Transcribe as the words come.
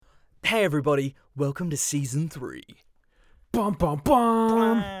Hey everybody, welcome to season 3. Bum bum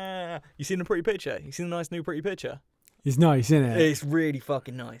bum. You seen the pretty picture? You seen the nice new pretty picture? He's nice, isn't it? It's really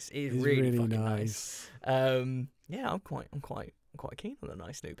fucking nice. It's He's really really fucking nice. nice. Yeah, I'm quite keen on a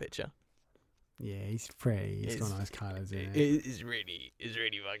nice new picture. Yeah, he's pretty. He's got nice colours in it. It's really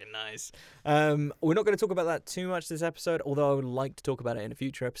fucking nice. We're not going to talk about that too much this episode, although I would like to talk about it in a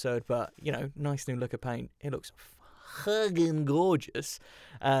future episode. But you know, nice new look of paint. It looks fucking gorgeous.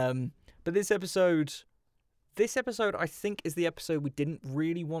 But this episode, I think, is the episode we didn't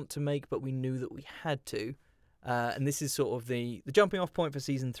really want to make, but we knew that we had to. And this is sort of the jumping off point for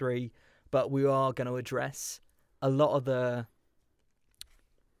season 3. But we are going to address a lot of the.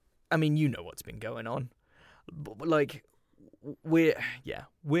 I mean, you know what's been going on. Like, we're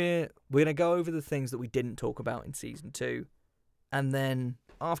gonna go over the things that we didn't talk about in season 2, and then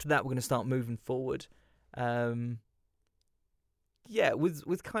after that, we're gonna start moving forward. With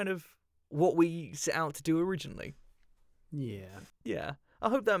kind of what we set out to do originally. Yeah. I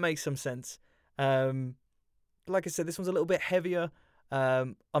hope that makes some sense. Like I said, this one's a little bit heavier.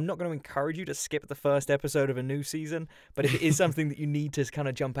 I'm not going to encourage you to skip the first episode of a new season, but if it is something that you need to kind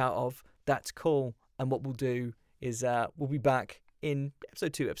of jump out of, that's cool. And what we'll do is we'll be back in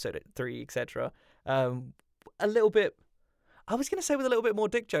episode 2, episode 3, etc. A little bit. I was going to say with a little bit more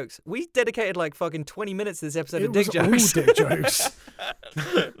dick jokes. We dedicated like fucking 20 minutes to this episode of dick jokes. All dick jokes.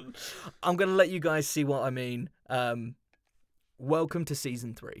 I'm going to let you guys see what I mean. Welcome to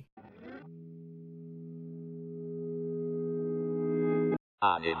season 3.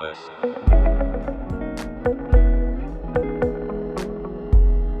 Animus.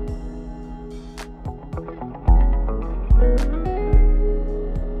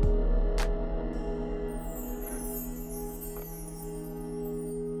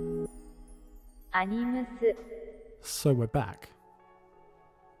 Animus. So we're back.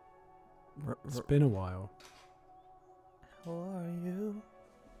 It's been a while. How are you?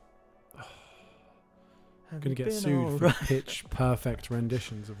 I'm going to get sued for pitch perfect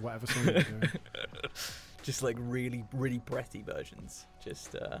renditions of whatever song you're doing. Just like really, really breathy versions.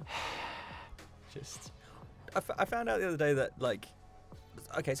 I found out the other day that like,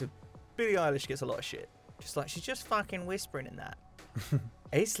 okay, so Billie Eilish gets a lot of shit. Just like, she's just fucking whispering in that.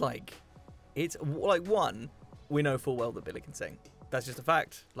 It's like, one, we know full well that Billie can sing. That's just a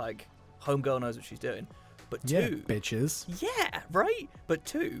fact. Like, homegirl knows what she's doing. But Yeah, two, bitches. yeah, right? But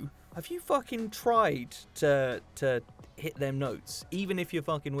two, have you fucking tried to hit them notes, even if you're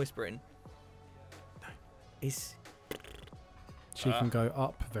fucking whispering? No. She can go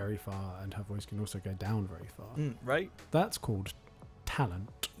up very far, and her voice can also go down very far. Right? That's called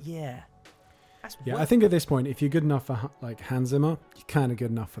talent. Yeah. Yeah, I think at this point, if you're good enough for like Hans Zimmer, you're kind of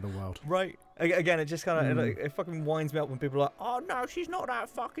good enough for the world. Right. Again, it just kind of it fucking winds me up when people are like, "Oh no, she's not that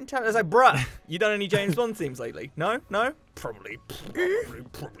fucking talented." It's like, bruh, you done any James Bond themes lately? No. Probably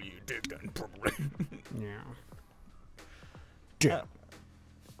you did then. Probably. Yeah.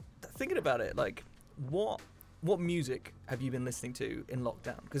 Thinking about it, like, what music have you been listening to in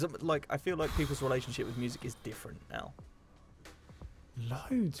lockdown? Because like, I feel like people's relationship with music is different now.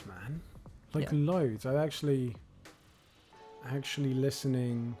 Loads, man. Loads. I'm actually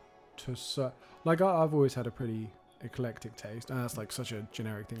listening to like I've always had a pretty eclectic taste, and that's like such a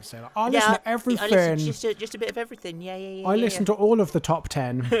generic thing to say. Like, I listen to everything. I listen just a bit of everything. Yeah. I listen to all of the top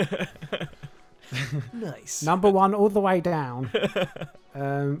 10. Nice. Number 1 all the way down.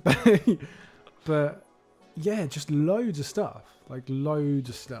 But yeah, just loads of stuff. Like loads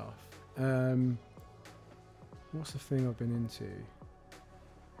of stuff. What's the thing I've been into?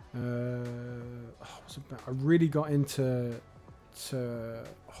 I really got into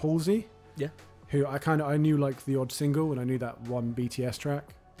Halsey. Yeah. Who I knew like the odd single, and I knew that one BTS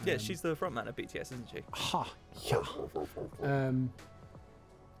track. Yeah, she's the frontman of BTS, isn't she? Yeah.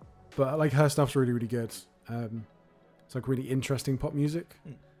 But like her stuff's really, really good. It's like really interesting pop music.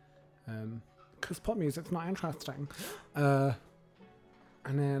 Because pop music's not interesting.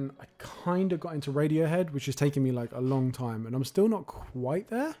 And then I kind of got into Radiohead, which has taken me like a long time, and I'm still not quite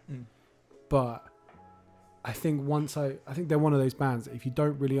there. But I think I think they're one of those bands that if you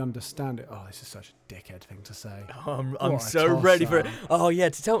don't really understand it, this is such a dickhead thing to say. I'm so ready for it. Oh yeah,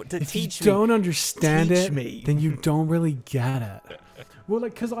 to teach me. If you don't understand teach it, me. then you don't really get it. Well,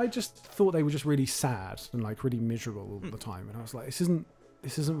 like, because I just thought they were just really sad and like really miserable all the time, and I was like, this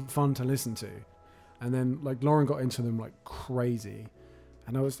isn't fun to listen to. And then like Lauren got into them like crazy,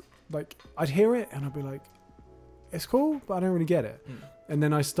 and I was like, I'd hear it and I'd be like, it's cool, but I don't really get it. And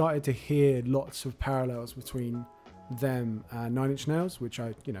then I started to hear lots of parallels between them and Nine Inch Nails, which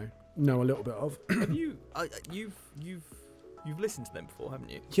I know a little bit of. Have you've You've listened to them before, haven't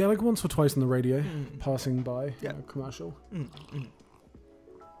you? Yeah, like once or twice on the radio, Mm. passing by Yeah. commercial. Mm. Mm.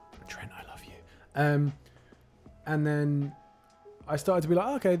 Trent, I love you. And then I started to be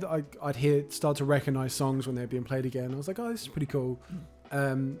like, okay, I'd start to recognize songs when they're being played again. I was like, oh, this is pretty cool.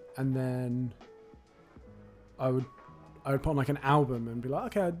 And then I would put on like an album and be like,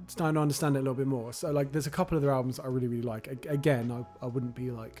 okay, I'm starting to understand it a little bit more. So like, there's a couple of their albums that I really, really like. Again, I wouldn't be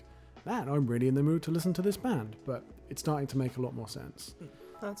like, man, I'm really in the mood to listen to this band, but it's starting to make a lot more sense.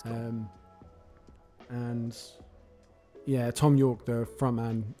 That's cool. And yeah, Tom York, the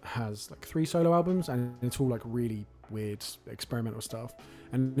frontman, has like 3 solo albums, and it's all like really weird experimental stuff.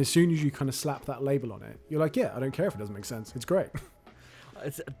 And as soon as you kind of slap that label on it, you're like, yeah, I don't care if it doesn't make sense. It's great.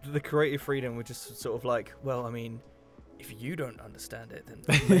 It's, the creative freedom would just sort of like, well, I mean, if you don't understand it,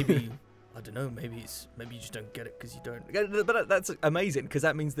 then maybe I don't know. Maybe you just don't get it because you don't. But that's amazing, because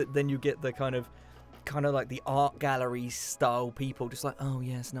that means that then you get the kind of like the art gallery style people, just like, oh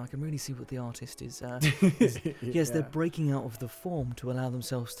yes, now I can really see what the artist is. Yes, they're breaking out of the form to allow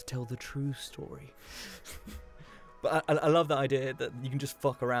themselves to tell the true story. But I love that idea that you can just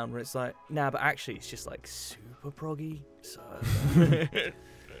fuck around where it's like, nah, but actually it's just like super proggy. So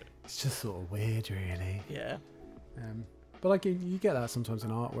It's just sort of weird, really. yeah. But like you get that sometimes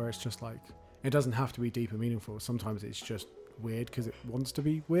in art where it's just like, it doesn't have to be deep and meaningful. Sometimes it's just weird because it wants to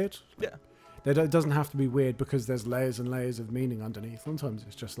be weird. Yeah. It doesn't have to be weird because there's layers and layers of meaning underneath. Sometimes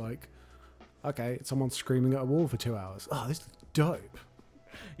it's just like, okay, someone's screaming at a wall for 2 hours. Oh, this is dope.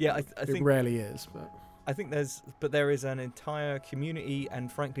 Yeah, I It think rarely is, but I think there is an entire community,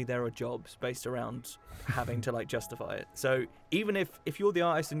 and frankly there are jobs based around having to like justify it. So even if you're the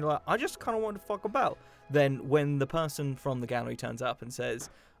artist and you're like, I just kind of want to fuck about, then when the person from the gallery turns up and says,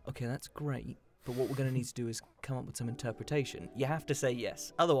 okay, that's great, but what we're going to need to do is come up with some interpretation, you have to say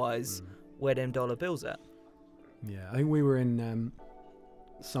yes. Otherwise, where them dollar bills at? yeah, I think we were in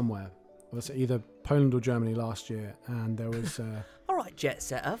somewhere. It was either Poland or Germany last year, and there was All right, jet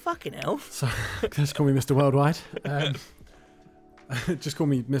setter. Fucking hell. so just call me Mr. Worldwide. Just call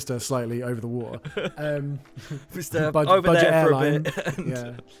me Mr. Slightly Over the Water. Mr. Budget over there airline. for a bit.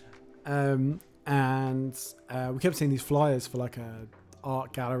 Yeah. And we kept seeing these flyers for like a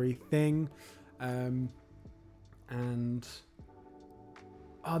art gallery thing, and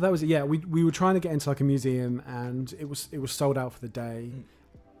that was it. Yeah, we were trying to get into like a museum, and it was sold out for the day.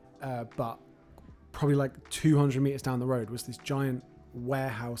 But probably like 200 meters down the road was this giant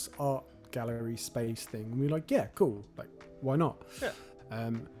warehouse art gallery space thing. And we were like, yeah, cool. Like, why not? Yeah.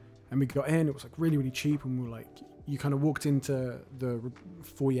 And we got in. It was like really, really cheap. And we were like, you kind of walked into the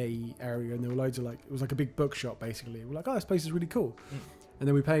foyer area, and there were loads of like, it was like a big bookshop basically. We're like, oh, this place is really cool. And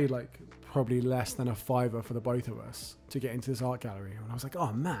then we paid like probably less than $5 for the both of us to get into this art gallery. And I was like,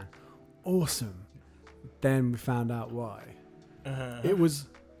 oh man, awesome. Then we found out why. It was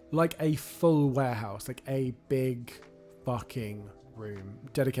like a full warehouse, like a big fucking room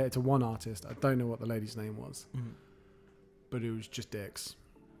dedicated to one artist. I don't know what the lady's name was, but it was just dicks.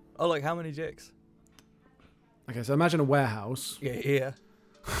 Oh, like how many dicks? Okay, so imagine a warehouse. Yeah.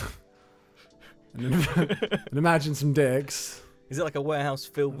 And imagine some dicks. Is it like a warehouse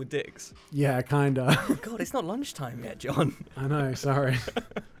filled with dicks? Yeah, kinda. Oh God, it's not lunchtime yet, John. I know, sorry.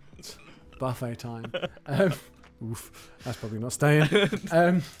 It's buffet time. Oof, that's probably not staying.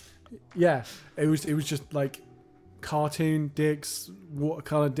 Yeah, it was just like cartoon dicks,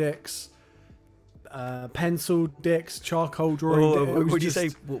 watercolor dicks, pencil dicks, charcoal drawing dicks. What would you say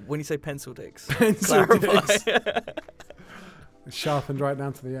when you say pencil dicks? Pencil Clarify. dicks. Sharpened right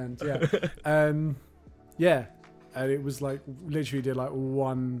down to the end. Yeah, yeah, and it was like literally did like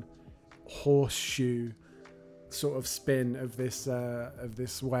one horseshoe sort of spin of this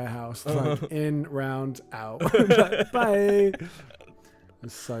warehouse, like in, round, out. Like, bye.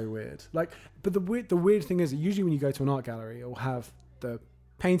 It's so weird. Like, but the weird thing is that usually when you go to an art gallery, it will have the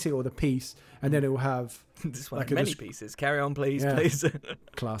painting or the piece, and then it will have This one like had many pieces. Carry on, please, Yeah. please.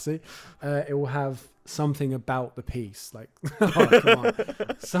 classy. It will have something about the piece, like oh, come on,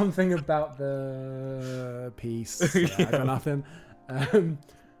 something about the piece. I got nothing.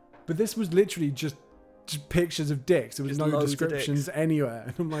 But this was literally just pictures of dicks. There was Just no loads of descriptions anywhere.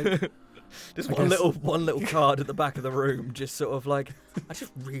 And I'm like, Just I one guess- little card at the back of the room, just sort of like, I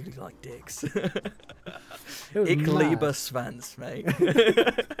just really like dicks. it was Ich liebe mad. Svans, mate.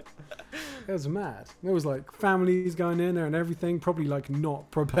 It was mad. There was like families going in there and everything, probably like not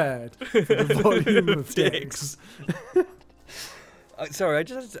prepared for the volume of dicks. Sorry,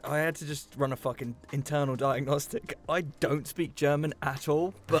 I had to just run a fucking internal diagnostic. I don't speak German at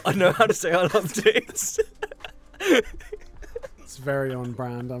all, but I know how to say I love dicks. It's very on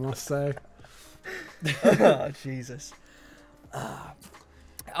brand, I must say. Oh, Jesus. I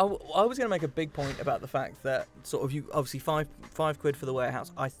was going to make a big point about the fact that sort of you obviously five quid for the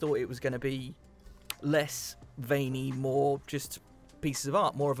warehouse. I thought it was going to be less veiny, more just pieces of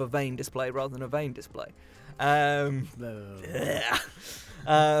art, more of a vein display rather than a vein display. I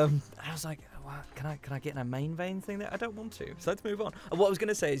was like, well, can I get in a main vein thing there? I don't want to. So let's move on. And what I was going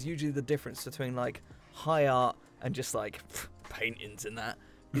to say is usually the difference between like high art and just like paintings and that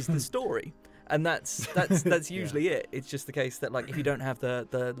is the story. And that's usually it. It's just the case that like if you don't have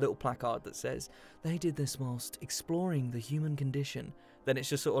the little placard that says they did this whilst exploring the human condition, then it's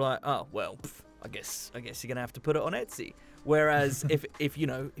just sort of like, oh well, I guess you're gonna have to put it on Etsy. Whereas if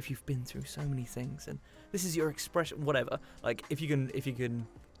you've been through so many things and this is your expression, whatever, like if you can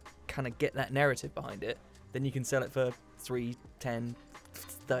kind of get that narrative behind it, then you can sell it for 3, 10,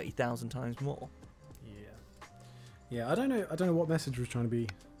 30,000 times more. Yeah, I don't know what message was trying to be.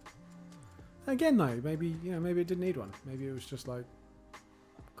 Again, though, maybe it didn't need one. Maybe it was just like,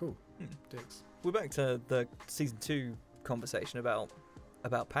 cool, dicks. We're back to the season 2 conversation about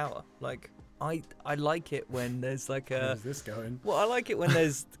power. Like, I like it when there's like a. Where's this going? Well, I like it when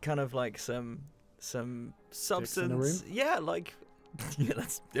there's kind of like some substance. In the room? Yeah, like. Yeah,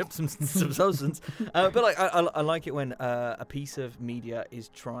 some substance. But like, I like it when a piece of media is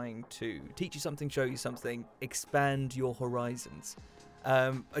trying to teach you something, show you something, expand your horizons.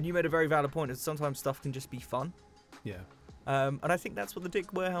 And you made a very valid point. Is sometimes stuff can just be fun. Yeah. And I think that's what the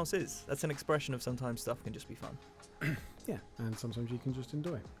Dick Warehouse is. That's an expression of sometimes stuff can just be fun. Yeah, and sometimes you can just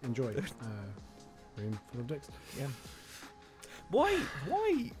enjoy room full of dicks. Yeah. Why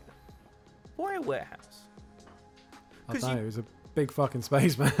a warehouse? I don't know, it was a big fucking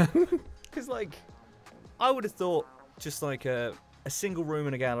space, man. Because like, I would have thought just like a single room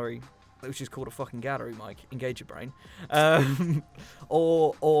in a gallery, which is called a fucking gallery, Mike. Engage your brain.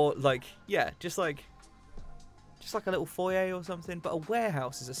 Or like, yeah, just like a little foyer or something. But a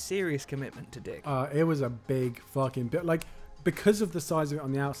warehouse is a serious commitment to Dick. It was a big fucking bit. Like, because of the size of it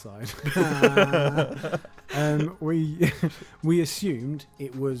on the outside, we assumed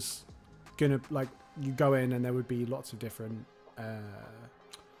it was gonna, like, you go in and there would be lots of different,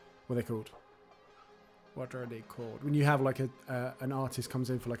 what are they called? What are they called? When you have like an artist comes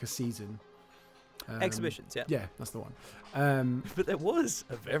in for like a season. Exhibitions, yeah. Yeah, that's the one. But there was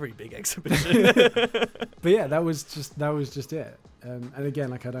a very big exhibition. But yeah, that was just it. And again,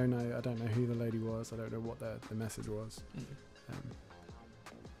 like I don't know who the lady was. I don't know what the message was.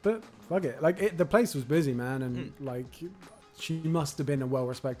 But fuck it, like the place was busy, man, and like she must have been a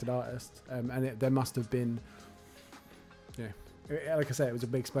well-respected artist, and there must have been, like I said, it was a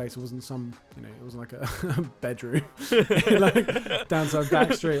big space. It wasn't it wasn't like a bedroom, like down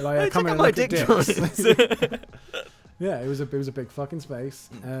back street. Like, come in and look at dicks. Yeah, it was a big fucking space,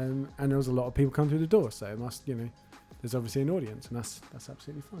 and there was a lot of people come through the door. So it must, there's obviously an audience, and that's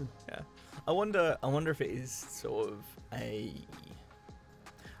absolutely fine. Yeah, I wonder if it is sort of a.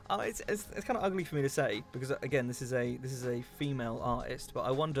 Oh, it's kind of ugly for me to say because again, this is a female artist, but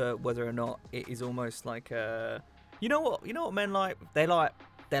I wonder whether or not it is almost like a. You know what men like? They like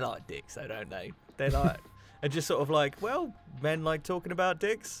dicks, though, don't they? They like are just sort of like, well, men like talking about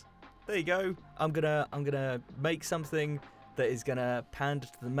dicks. There you go. I'm gonna make something that is gonna pander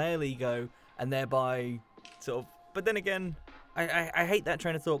to the male ego and thereby sort of. But then again, I hate that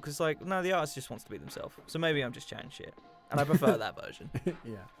train of thought because like, no, the artist just wants to be themselves. So maybe I'm just chatting shit, and I prefer that version.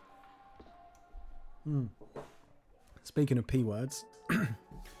 Yeah. Speaking of P words,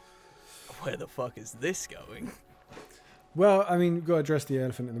 where the fuck is this going? Well, I mean, we've got to address the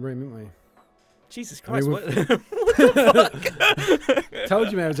elephant in the room, haven't we? Jesus Christ, what the fuck?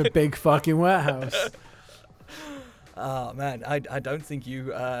 Told you, man, it was a big fucking warehouse. Oh, man, I don't think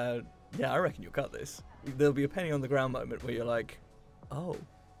you, I reckon you'll cut this. There'll be a penny on the ground moment where you're like, oh.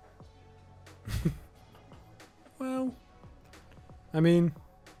 Well, I mean,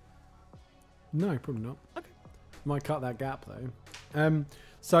 no, probably not. Okay. Might cut that gap, though.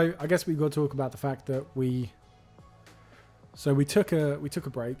 So I guess we've got to talk about the fact that we took a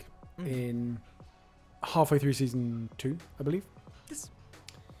break in halfway through season 2, I believe. Yes.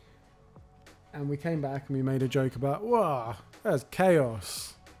 And we came back and we made a joke about, wow, that's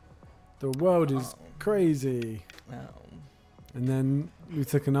chaos. The world is crazy. Oh. And then we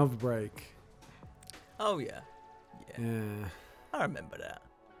took another break. Oh, yeah. Yeah. I remember that.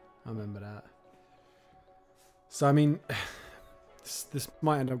 So, I mean, this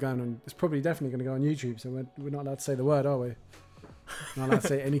might end up going on. It's probably definitely going to go on YouTube. So we're not allowed to say the word, are we? Not allowed to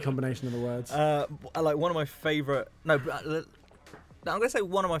say any combination of the words. Like one of my favorite. No, I'm going to say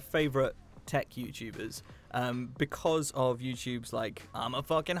one of my favorite tech YouTubers. Because of YouTube's like, I'ma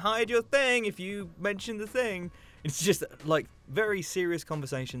fucking hide your thing if you mention the thing. It's just like very serious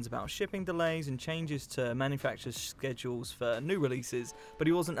conversations about shipping delays and changes to manufacturers' schedules for new releases, but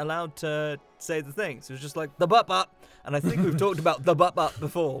he wasn't allowed to say the things. It was just like the butt, and I think we've talked about the butt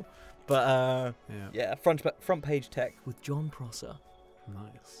before. But yeah, front page tech with John Prosser.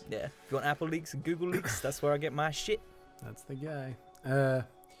 Nice. Yeah, if you want Apple leaks and Google leaks, that's where I get my shit. That's the guy.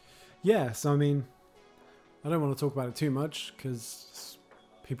 Yeah, so I mean, I don't want to talk about it too much because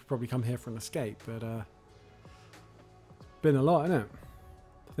people probably come here for an escape, but it's been a lot, isn't it?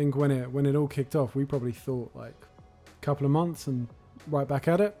 I think when it all kicked off, we probably thought like a couple of months and right back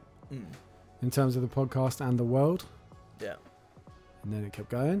at it in terms of the podcast and the world. Yeah. And then it kept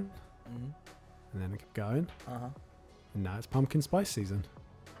going, and then it kept going, and now it's pumpkin spice season.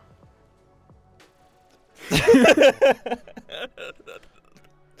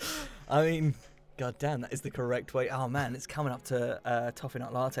 I mean, goddamn, that is the correct way. Oh man, it's coming up to Toffee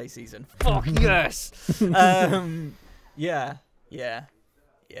Nut Latte season. Fuck yes! Yeah.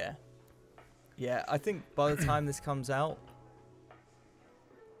 I think by the time this comes out,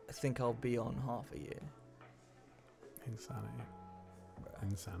 I think I'll be on half a year. Insanity.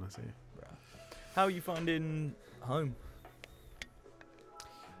 How are you finding home?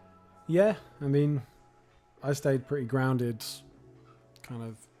 Yeah, I mean, I stayed pretty grounded, kind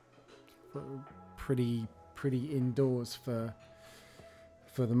of pretty indoors for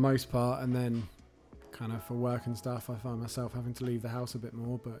the most part, and then kind of for work and stuff, I found myself having to leave the house a bit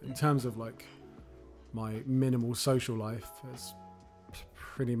more. But in terms of like my minimal social life, it's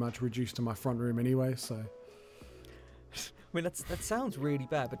pretty much reduced to my front room anyway. So, I mean, that sounds really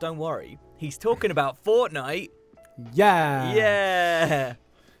bad, but don't worry, he's talking about Fortnite. Yeah.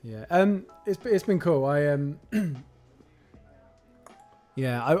 It's been cool. I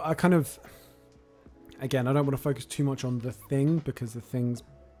kind of, again, I don't want to focus too much on the thing because the thing's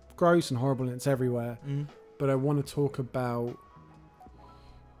gross and horrible and it's everywhere. But I want to talk about,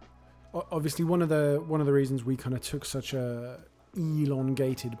 obviously one of the reasons we kind of took such a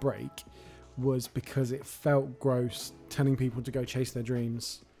elongated break was because it felt gross telling people to go chase their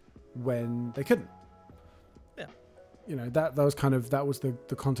dreams when they couldn't. Yeah. You know, that was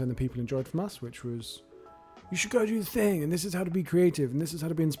the content that people enjoyed from us, which was, you should go do the thing, and this is how to be creative, and this is how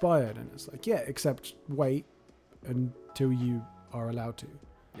to be inspired. And it's like, yeah, except wait until you are allowed to.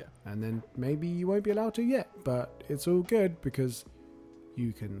 Yeah. And then maybe you won't be allowed to yet, but it's all good because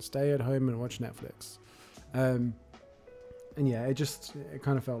you can stay at home and watch Netflix. And yeah, it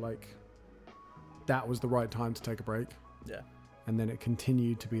kind of felt like that was the right time to take a break. Yeah. And then it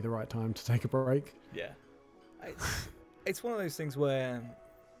continued to be the right time to take a break. Yeah. It's one of those things where,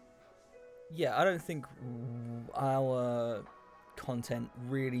 yeah, I don't think our content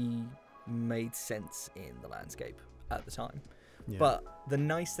really made sense in the landscape at the time. Yeah. But the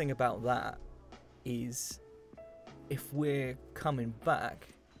nice thing about that is if we're coming back,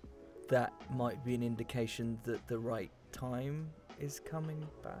 that might be an indication that the right time is coming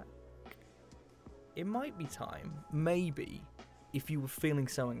back. It might be time, maybe, if you were feeling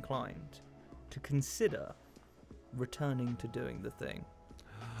so inclined, to consider returning to doing the thing.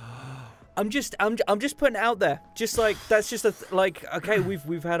 I'm just putting it out there. Just like that's just okay,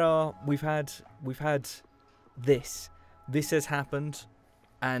 we've had this. This has happened,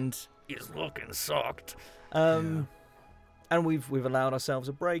 and it's looking sucked. And we've allowed ourselves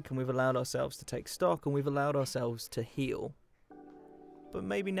a break, and we've allowed ourselves to take stock, and we've allowed ourselves to heal. But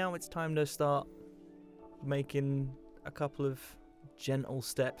maybe now it's time to start making a couple of gentle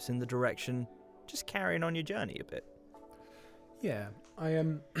steps in the direction, just carrying on your journey a bit. Yeah,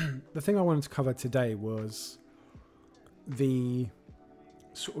 the thing I wanted to cover today was the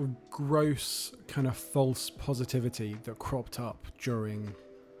sort of gross kind of false positivity that cropped up during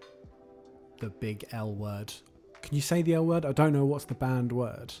the big L word. Can you say the L word? I don't know what's the banned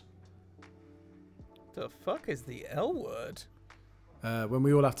word. The fuck is the L word? When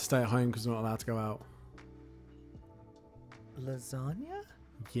we all have to stay at home because we're not allowed to go out. Lasagna?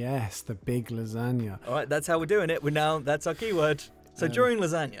 Yes, the big lasagna. All right, that's how we're doing it. That's our keyword. So during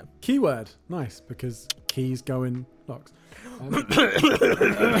lasagna. Keyword. Nice, because keys go in locks.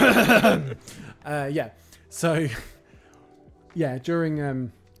 Yeah. So, yeah, during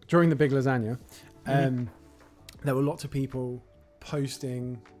the big lasagna, there were lots of people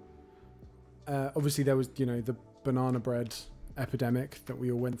posting. Obviously, there was, the banana bread epidemic that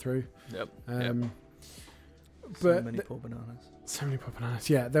we all went through. Yep. But so many poor bananas. So many poor bananas.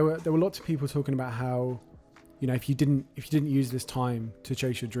 Yeah, there were lots of people talking about how, if you didn't use this time to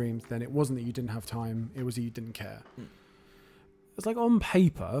chase your dreams, then it wasn't that you didn't have time, it was that you didn't care. It's like, on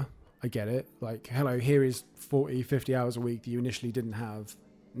paper, I get it. Like, hello, here is 40, 50 hours a week that you initially didn't have.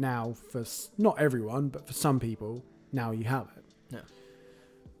 now for not everyone, but for some people, now you have it. Yeah.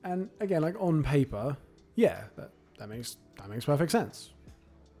 And again, like on paper, yeah, that makes perfect sense.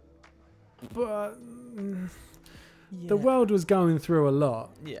 But the world was going through a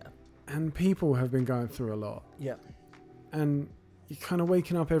lot, Yeah. and people have been going through a lot, Yeah. and you're kind of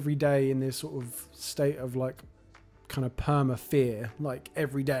waking up every day in this sort of state of like kind of perma fear, like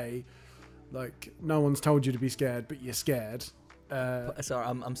every day, like no one's told you to be scared, but you're scared. Sorry,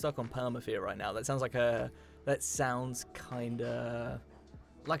 I'm stuck on permafear right now. That sounds kind of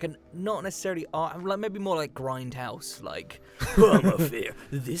like a not necessarily art, like maybe more like Grindhouse, like permafear.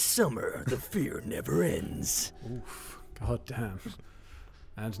 This summer, the fear never ends. Oof, god damn.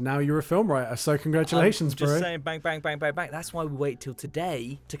 And now you're a film writer, so congratulations, I'm just bro. saying, bang, bang, bang, bang, bang. That's why we wait till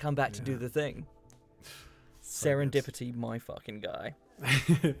today to come back to do the thing. Serendipity, my fucking guy.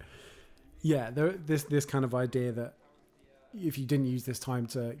 Yeah, this kind of idea that if you didn't use this time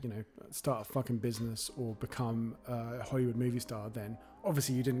to, start a fucking business or become a Hollywood movie star, then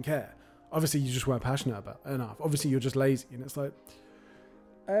obviously you didn't care. Obviously you just weren't passionate about enough. Obviously you're just lazy. And it's like,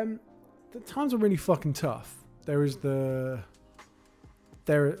 the times are really fucking tough. I mean,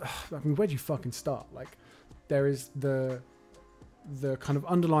 where'd you fucking start? Like, there is the kind of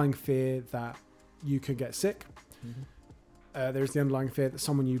underlying fear that you could get sick. Mm-hmm. There's the underlying fear that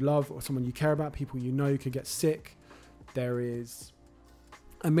someone you love or someone you care about, people you know, could get sick. There is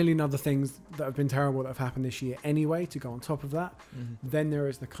a million other things that have been terrible that have happened this year anyway, to go on top of that. Mm-hmm. Then there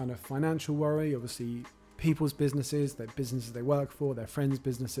is the kind of financial worry, obviously people's businesses, their businesses they work for, their friends'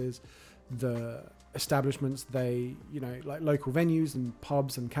 businesses, the establishments they, like local venues and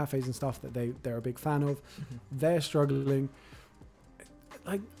pubs and cafes and stuff that they're a big fan of. Mm-hmm. They're struggling.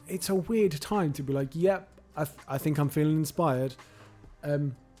 Like, it's a weird time to be like, yep, I think I'm feeling inspired.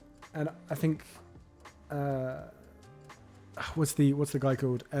 And I think, what's the guy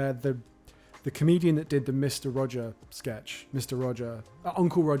called? The comedian that did the Mr. Roger sketch,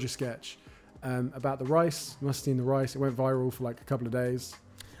 Uncle Roger sketch, about the rice. You must have seen the rice. It went viral for like a couple of days.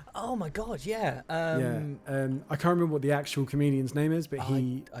 Oh my god, yeah. I can't remember what the actual comedian's name is, but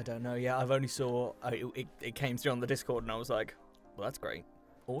I don't know. Yeah, I've only saw it came through on the Discord, and I was like, well, that's great,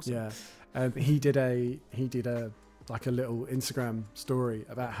 awesome. Yeah, he did a like a little Instagram story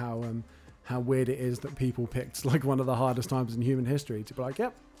about how weird it is that people picked like one of the hardest times in human history to be like,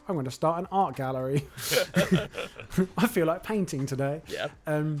 yep, I'm going to start an art gallery. I feel like painting today. Yeah.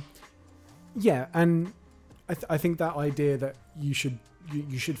 Yeah, and I think that idea that you should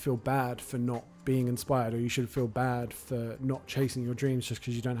feel bad for not being inspired, or you should feel bad for not chasing your dreams just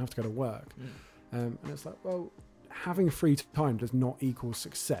because you don't have to go to work. And it's like, well, having free time does not equal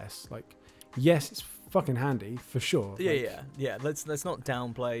success. Like, yes, it's fucking handy for sure. Yeah. Let's not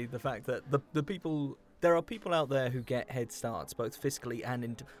downplay the fact that there are people out there who get head starts both fiscally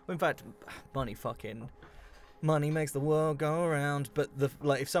and in fact, money makes the world go around. But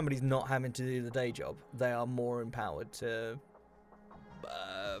if somebody's not having to do the day job, they are more empowered to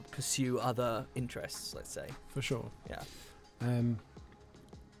pursue other interests, let's say. For sure. Yeah.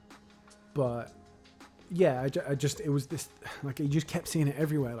 But yeah, I just it was this, like, you just kept seeing it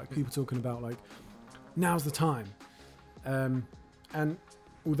everywhere, like people talking about like, now's the time. And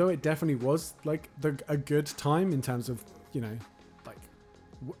although it definitely was like a good time in terms of, like,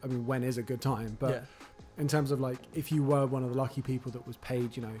 I mean, when is a good time? But Yeah. in terms of like, if you were one of the lucky people that was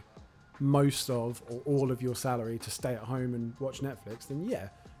paid, most of or all of your salary to stay at home and watch Netflix, then yeah,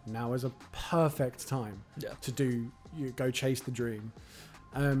 now is a perfect time to go chase the dream.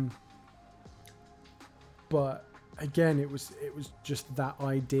 But again, it was just that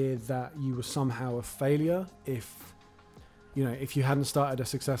idea that you were somehow a failure if you hadn't started a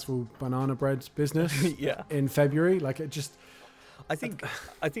successful banana bread business in February. Like, it just, I think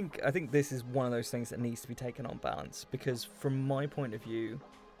this is one of those things that needs to be taken on balance, because from my point of view,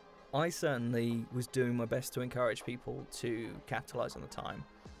 I certainly was doing my best to encourage people to capitalize on the time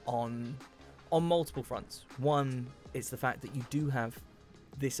on multiple fronts. One, it's the fact that you do have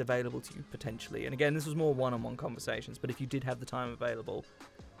this available to you potentially, and again, this was more one-on-one conversations, but if you did have the time available,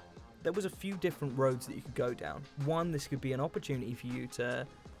 there was a few different roads that you could go down. One, this could be an opportunity for you to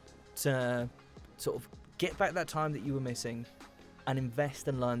sort of get back that time that you were missing and invest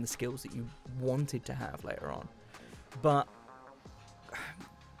and learn the skills that you wanted to have later on. But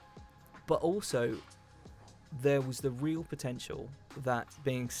also, there was the real potential that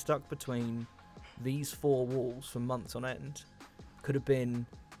being stuck between these four walls for months on end could have been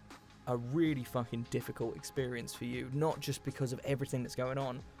a really fucking difficult experience for you, not just because of everything that's going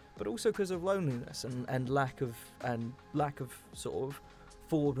on, but also because of loneliness and lack of sort of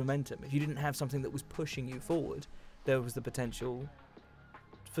forward momentum. If you didn't have something that was pushing you forward, there was the potential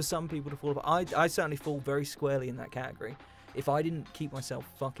for some people to fall apart. I certainly fall very squarely in that category. If I didn't keep myself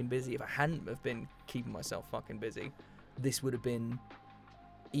fucking busy, if I hadn't have been keeping myself fucking busy, this would have been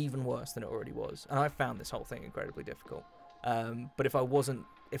even worse than it already was. And I found this whole thing incredibly difficult. But if I wasn't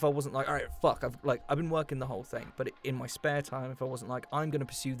like, all right, fuck, I've been working the whole thing, but in my spare time, if I wasn't like, I'm going to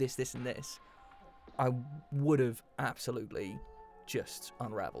pursue this, this, and this, I would have absolutely just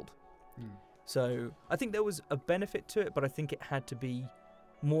unraveled. So I think there was a benefit to it, but I think it had to be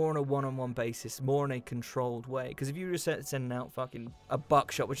more on a one-on-one basis, more in a controlled way. Because if you were just sending out fucking a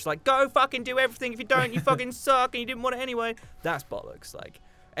buckshot, which is like, go fucking do everything, if you don't, you fucking suck, and you didn't want it anyway, that's bollocks. Like,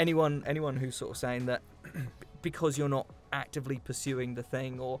 anyone who's sort of saying that because you're not actively pursuing the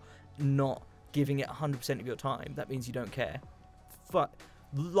thing or not giving it 100% of your time, that means you don't care.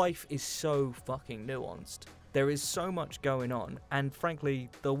 Life is so fucking nuanced. There is so much going on, and frankly,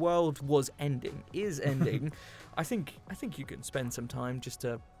 the world is ending. I think you can spend some time just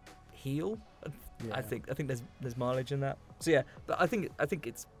to heal. Yeah. I think there's mileage in that. So yeah, but I think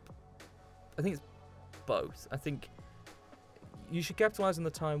it's both. I think you should capitalize on the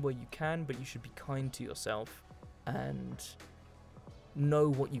time where you can, but you should be kind to yourself and know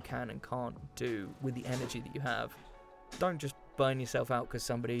what you can and can't do with the energy that you have. Don't just burn yourself out because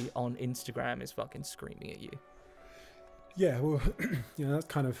somebody on Instagram is fucking screaming at you. Yeah, well, that's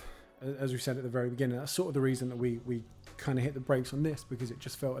kind of, as we said at the very beginning, that's sort of the reason that we kind of hit the brakes on this, because it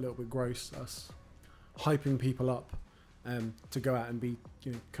just felt a little bit gross, us hyping people up to go out and be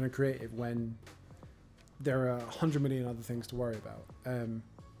kind of creative when there are 100 million other things to worry about.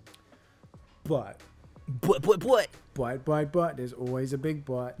 But there's always a big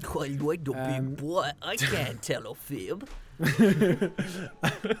but. I like the big but. I can't tell a fib.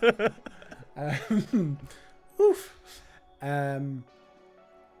 Oof.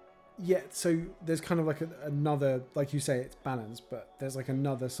 Yeah, so there's kind of like another, like you say, it's balanced, but there's like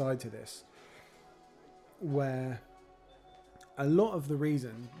another side to this where a lot of the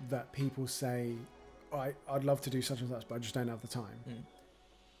reason that people say, I'd love to do such and such, but I just don't have the time.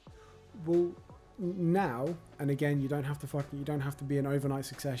 Well, now, and again, you don't have to be an overnight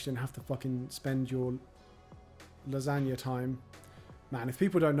success. You don't have to fucking spend your lasagna time. Man, if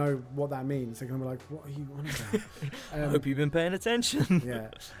people don't know what that means, they're going to be like, what are you on about? I hope you've been paying attention. Yeah.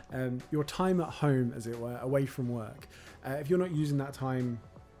 Your time at home, as it were, away from work. If you're not using that time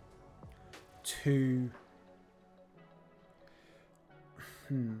to...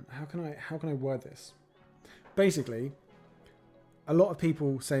 How can I word this? Basically, a lot of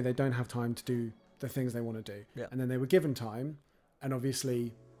people say they don't have time to do the things they want to do. Yeah. And then they were given time, and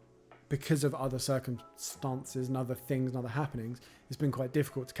obviously, because of other circumstances and other things and other happenings, it's been quite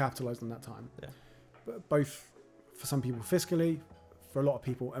difficult to capitalize on that time. Yeah. But both for some people fiscally, for a lot of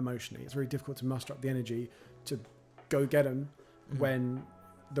people emotionally, it's very difficult to muster up the energy to go get them when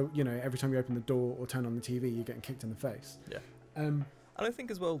every time you open the door or turn on the TV, you're getting kicked in the face. Yeah. And I think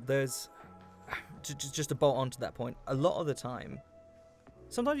as well, there's just to bolt onto that point, a lot of the time,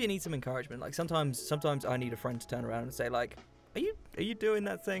 sometimes you need some encouragement. Like sometimes I need a friend to turn around and say like, Are you doing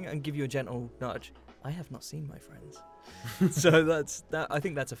that thing, and give you a gentle nudge. I have not seen my friends. So that. I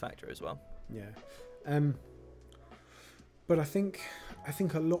think that's a factor as well. Yeah. But I think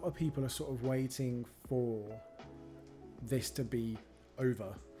a lot of people are sort of waiting for this to be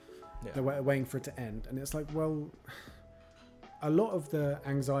over. Yeah. They're waiting for it to end. And it's like, well, a lot of the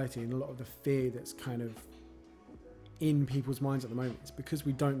anxiety and a lot of the fear that's kind of in people's minds at the moment is because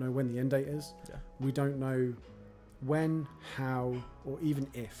we don't know when the end date is. Yeah. We don't know when, how, or even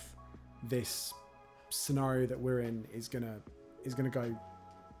if this scenario that we're in is gonna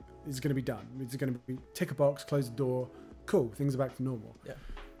be done. It's gonna be tick a box, close the door, cool, things are back to normal. Yeah.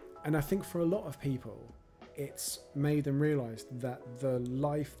 And I think for a lot of people, it's made them realise that the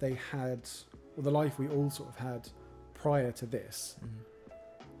life they had, or the life we all sort of had prior to this,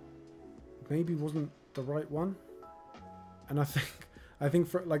 maybe wasn't the right one. And I think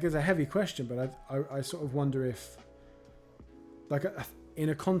for like, it's a heavy question, but I sort of wonder if, like, in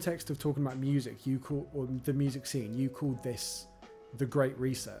a context of talking about music, or the music scene, you called this the Great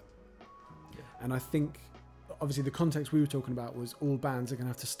Reset. Yeah. And I think, obviously, the context we were talking about was all bands are going to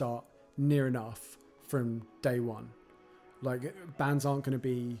have to start near enough from day one. Like, bands aren't going to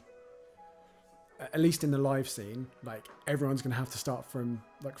be, at least in the live scene, like, everyone's going to have to start from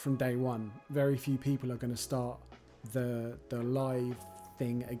day one. Very few people are going to start the live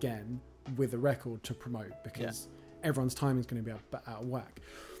thing again with a record to promote, because everyone's timing is going to be out of whack.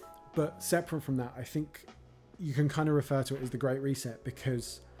 But separate from that, I think you can kind of refer to it as the Great Reset,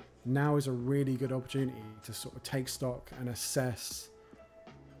 because now is a really good opportunity to sort of take stock and assess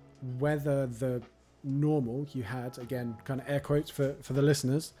whether the normal you had, again, kind of air quotes for the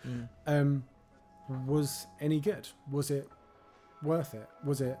listeners, was any good? Was it worth it?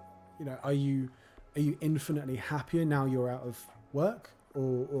 Was it, are you infinitely happier now you're out of work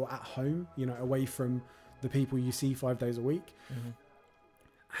or at home, away from the people you see 5 days a week?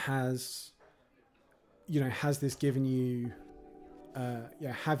 Has this given you,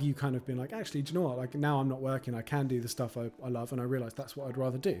 have you kind of been like, actually, do you know what? Like, now I'm not working, I can do the stuff I love, and I realize that's what I'd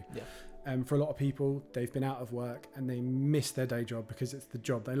rather do. Yeah. For a lot of people, they've been out of work and they miss their day job because it's the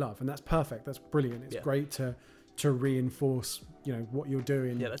job they love, and that's perfect. That's brilliant. It's great to reinforce, what you're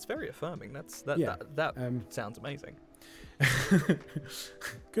doing. Yeah, that's very affirming. That sounds amazing.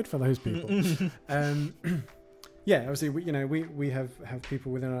 Good for those people. Yeah, obviously, we have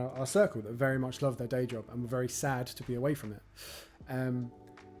people within our circle that very much love their day job and were very sad to be away from it. And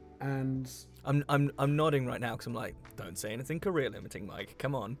I'm nodding right now because I'm like, don't say anything career limiting, Mike.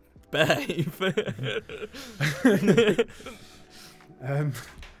 Come on, behave.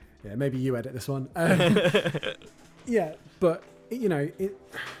 Yeah, maybe you edit this one. Yeah, but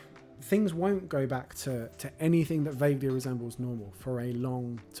things won't go back to anything that vaguely resembles normal for a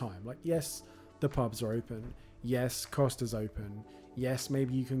long time. Like, yes, the pubs are open. Yes, Costa's open. Yes,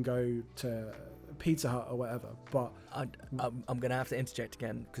 maybe you can go to Pizza Hut or whatever. But I'm gonna have to interject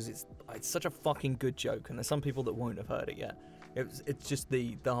again because it's such a fucking good joke, and there's some people that won't have heard it yet. It's just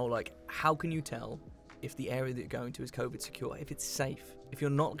the whole, like, how can you tell if the area that you're going to is COVID secure, if it's safe, if you're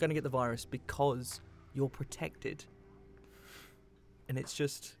not going to get the virus because you're protected? And it's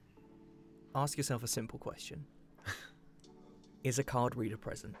just, ask yourself a simple question. Is a card reader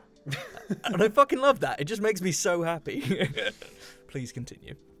present? And I fucking love that. It just makes me so happy. Please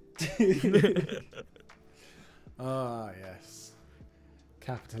continue. Yes.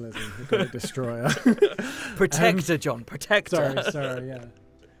 Capitalism, the great destroyer. Protector, John, protector. Sorry, yeah.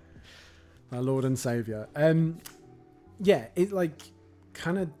 Our Lord and Savior. Yeah, it, like,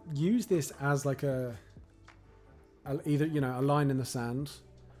 kind of use this as like either, a line in the sand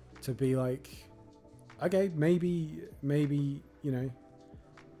to be like, okay, maybe, maybe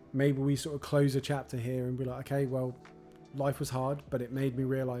we sort of close a chapter here and be like, okay, well, life was hard, but it made me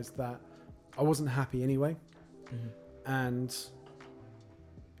realize that I wasn't happy anyway. And,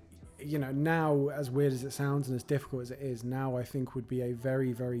 now, as weird as it sounds and as difficult as it is, now I think would be a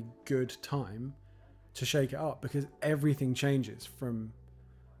very, very good time to shake it up, because everything changes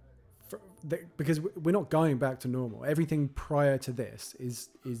because we're not going back to normal. Everything prior to this is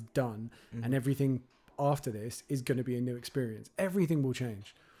done, and everything after this is going to be a new experience. Everything will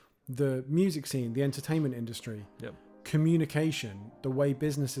change. The music scene, the entertainment industry, communication, the way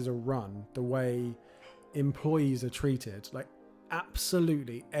businesses are run, the way employees are treated, like,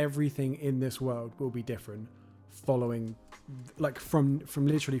 absolutely everything in this world will be different following, like, from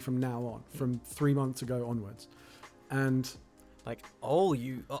literally from now on, from 3 months ago onwards. And like, all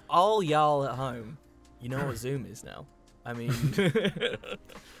y'all at home, you know what Zoom is now. I mean,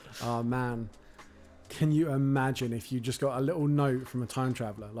 oh man, can you imagine if you just got a little note from a time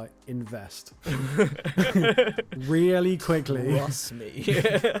traveler, like, invest really quickly? Trust me.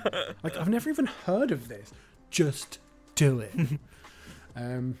 Like, I've never even heard of this. Just do it.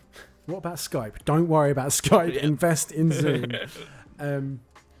 What about Skype? Don't worry about Skype. Yeah. Invest in Zoom.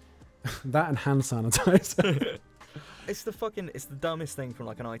 That and hand sanitizer. It's the dumbest thing from,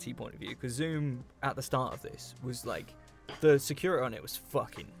 like, an IT point of view, because Zoom at the start of this was like, the security on it was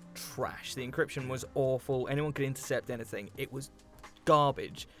fucking trash. The encryption was awful. Anyone could intercept anything. It was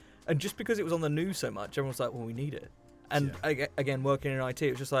garbage. And just because it was on the news so much, everyone was like, well, we need it. And again, working in IT,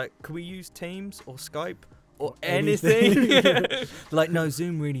 it was just like, could we use Teams or Skype or anything? Like, no,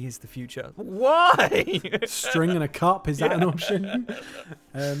 Zoom really is the future. Why? String in a cup, is that an option?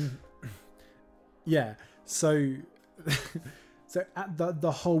 Yeah. So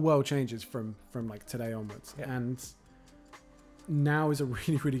the whole world changes from like today onwards, and now is a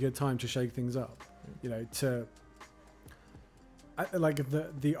really, really good time to shake things up. Like,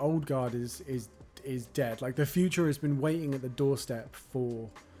 the old guard is dead. Like, the future has been waiting at the doorstep for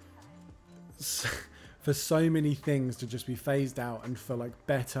so many things to just be phased out, and for, like,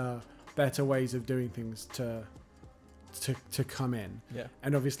 better ways of doing things to come in.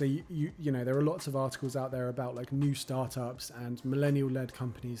 And obviously, there are lots of articles out there about, like, new startups and millennial-led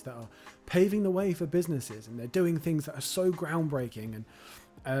companies that are paving the way for businesses, and they're doing things that are so groundbreaking,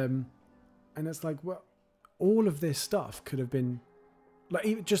 and it's like, well, all of this stuff could have been, like,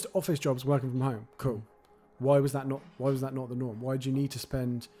 even just office jobs, working from home. Cool. Why was that not the norm? Why do you need to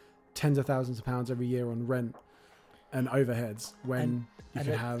spend tens of thousands of pounds every year on rent and overheads when you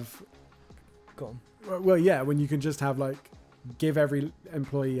can have? Go on. Well, yeah, when you can just have, like, give every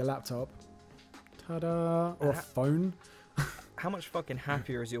employee a laptop, Ta-da! Or a phone. How much fucking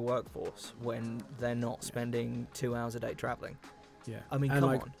happier is your workforce when they're not spending 2 hours a day traveling? Yeah. I mean, And,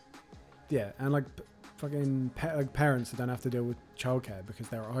 come like, on. Yeah, and like fucking like parents that don't have to deal with childcare because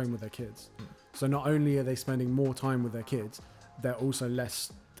they're at home with their kids. So not only are they spending more time with their kids, they're also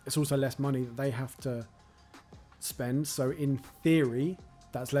less. It's also less money that they have to spend. So in theory,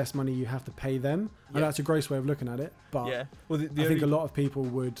 that's less money you have to pay them. Yeah. And that's a gross way of looking at it. But Yeah. Well, the I think a lot of people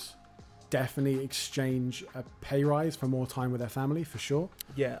would definitely exchange a pay rise for more time with their family, for sure.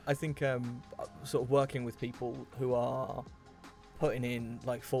 Yeah, I think sort of working with people who are putting in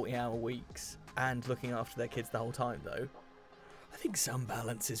like 40-hour weeks and looking after their kids the whole time, though, I think some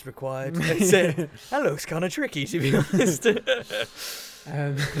balance is required. That looks kind of tricky, to be honest.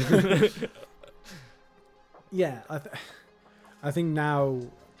 Yeah, I think now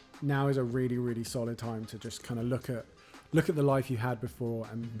is a really, really solid time to just kind of look at the life you had before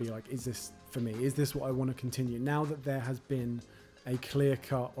and be like, is this for me? Is this what I want to continue? Now that there has been a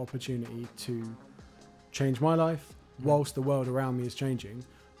clear-cut opportunity to change my life whilst the world around me is changing,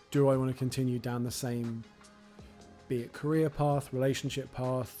 do I want to continue down the same, be it career path, relationship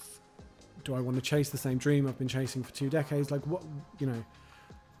path? Do I want to chase the same dream I've been chasing for 2 decades? Like, what, you know,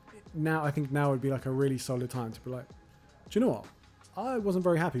 I think now would be like a really solid time to be like, do you know what? I wasn't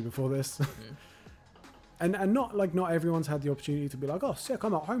very happy before this. And not everyone's had the opportunity to be like, oh, sick,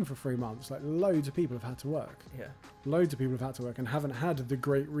 I'm at home for 3 months. Like, loads of people have had to work. Yeah. Loads of people have had to work and haven't had the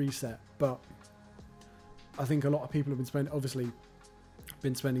great reset. But I think a lot of people have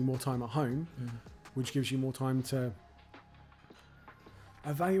been spending more time at home, which gives you more time to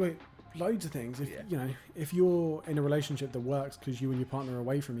evaluate loads of things. If you're in a relationship that works because you and your partner are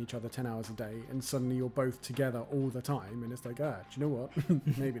away from each other 10 hours a day and suddenly you're both together all the time, and it's like, do you know what?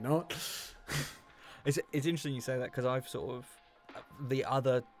 Maybe not. It's interesting you say that, because I've sort of the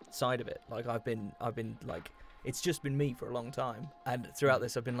other side of it. Like I've been like, it's just been me for a long time, and throughout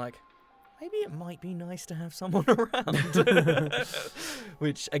this I've been like, maybe it might be nice to have someone around.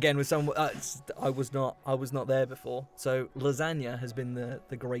 Which again was I was not there before. So lasagna has been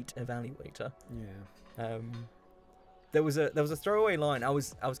the great evaluator. Yeah. There was a throwaway line. I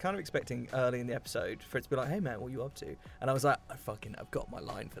was kind of expecting early in the episode for it to be like, "Hey man, what are you up to?" And I was like, I've got my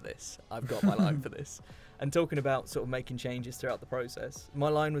line for this. I've got my line for this." And talking about sort of making changes throughout the process, my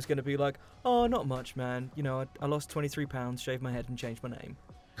line was going to be like, "Oh, not much, man. You know, I lost 23 pounds, shaved my head, and changed my name."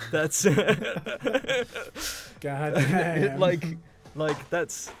 That's God damn. like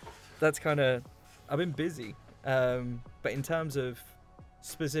that's kind of, I've been busy. But in terms of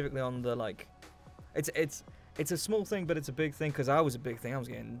specifically on the like, it's a small thing, but it's a big thing, because I was a big thing. I was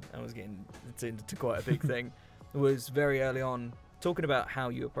getting into quite a big thing. It was very early on, talking about how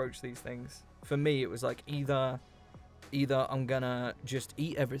you approach these things. For me, it was like either I'm gonna just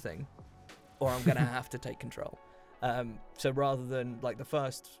eat everything, or I'm gonna have to take control. So rather than like the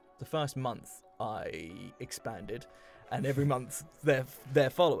first month, I expanded, and every month they're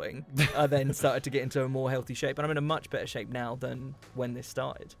following, I then started to get into a more healthy shape, and I'm in a much better shape now than when this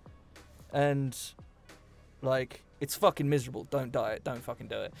started. And like, it's fucking miserable. Don't diet. Don't fucking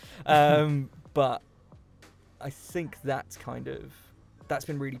do it. But I think that's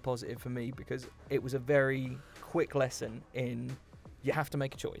been really positive for me, because it was a very quick lesson in, you have to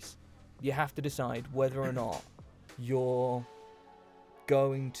make a choice. You have to decide whether or not you're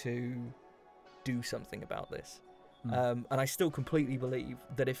going to do something about this. And I still completely believe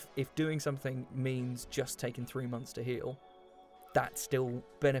that if doing something means just taking 3 months to heal, that's still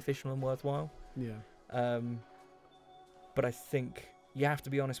beneficial and worthwhile. Yeah. But I think you have to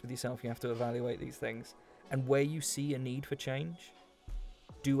be honest with yourself. You have to evaluate these things, and where you see a need for change,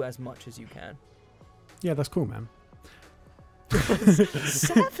 do as much as you can. Yeah, that's cool, man.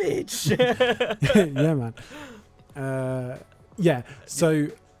 Savage. Yeah, man. Yeah. So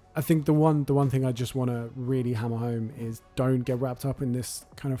I think the one thing I just want to really hammer home is, don't get wrapped up in this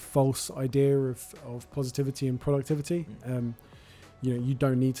kind of false idea of positivity and productivity. You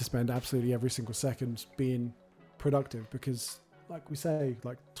don't need to spend absolutely every single second being productive, because like we say,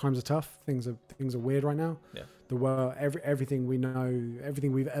 like, times are tough, things are weird right now. Yeah. The world, everything we know,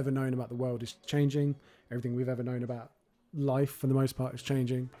 everything we've ever known about the world is changing. Everything we've ever known about life, for the most part, is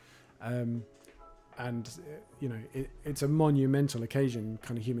changing. And it's a monumental occasion in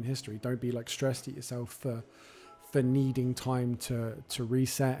kind of human history. Don't be like stressed at yourself for needing time to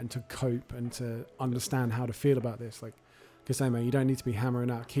reset and to cope and to understand how to feel about this. Like I say, man, you don't need to be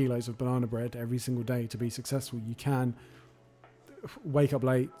hammering out kilos of banana bread every single day to be successful. You can wake up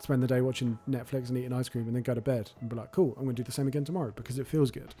late, spend the day watching Netflix and eating ice cream, and then go to bed and be like, cool, I'm going to do the same again tomorrow because it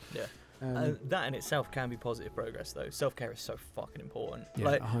feels good. Yeah. That in itself can be positive progress, though. Self-care is so fucking important. Yeah,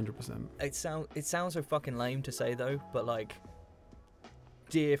 Like, 100%. it sounds so fucking lame to say, though, but like,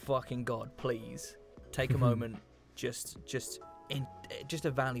 dear fucking God, please take a moment, just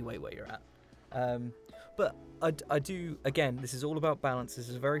evaluate where you're at. But I do, again, this is all about balance. This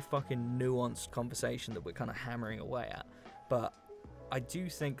is a very fucking nuanced conversation that we're kind of hammering away at. But I do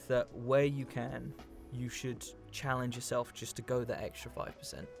think that where you can, you should challenge yourself just to go that extra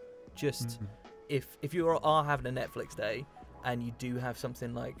 5%. Just if you are having a Netflix day and you do have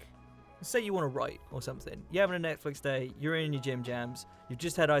something like, say you want to write or something, you're having a Netflix day, you're in your gym jams, you've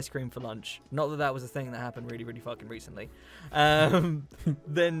just had ice cream for lunch, not that that was a thing that happened really, really fucking recently,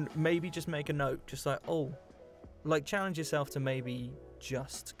 then maybe just make a note, just like, challenge yourself to maybe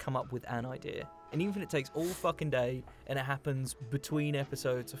just come up with an idea. And even if it takes all fucking day and it happens between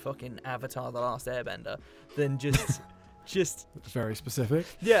episodes of fucking Avatar: The Last Airbender, then just Very specific.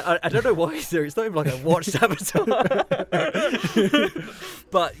 yeah, I don't know why either. It's not even like I watched Avatar.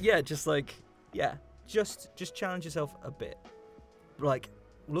 But yeah, just challenge yourself a bit. Like,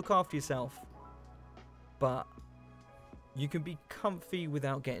 look after yourself, but you can be comfy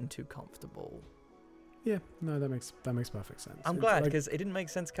without getting too comfortable. Yeah, no, that makes perfect sense. I'm glad, because it didn't make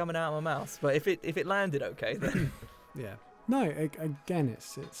sense coming out of my mouth. But if it landed okay, then yeah. No, again,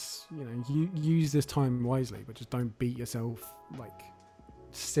 it's you use this time wisely, but just don't beat yourself like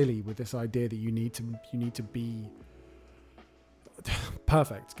silly with this idea that you need to be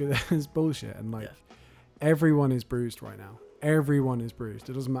perfect, because it's bullshit. And like, everyone is bruised right now. Everyone is bruised.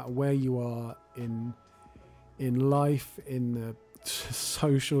 It doesn't matter where you are in life, in the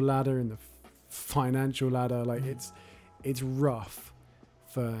social ladder, in the financial ladder. Like, it's rough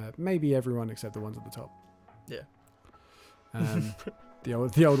for maybe everyone except the ones at the top. Yeah. The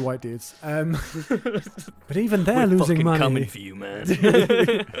old white dudes. But even they're We're losing fucking money. coming for you, man.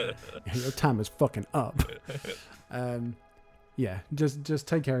 Your tam is fucking up. Yeah, just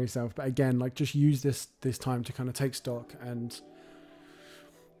take care of yourself. But again, like, just use this time to kind of take stock and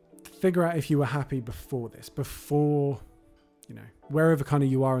figure out if you were happy before wherever kind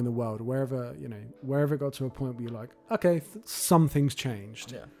of you are in the world, wherever it got to a point where you're like, okay, something's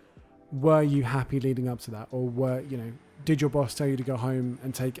changed. yeah. Were you happy leading up to that, or did your boss tell you to go home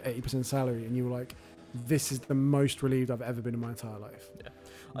and take 80% salary and you were like, this is the most relieved I've ever been in my entire life? Yeah.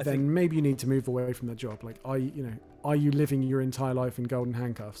 Then maybe you need to move away from that job. Like, are you living your entire life in golden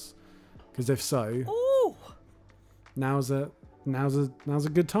handcuffs? Because if so, Ooh. now's a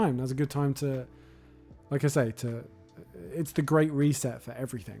good time. Now's a good time to, like I say, it's the great reset for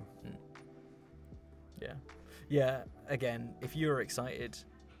everything. Yeah. Yeah. Again, if you're excited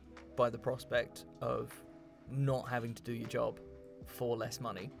by the prospect of not having to do your job for less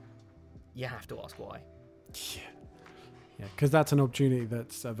money, you have to ask why. Yeah, because that's an opportunity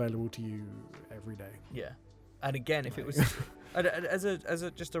that's available to you every day. Yeah. And again, if it was as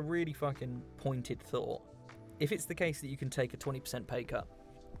a just a really fucking pointed thought, if it's the case that you can take a 20% pay cut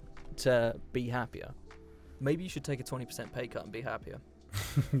to be happier, maybe you should take a 20% pay cut and be happier.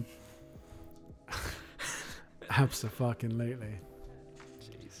 Abso-fucking-lately.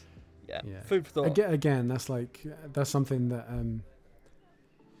 Jeez. Yeah. Yeah. Food for thought. Again, that's something that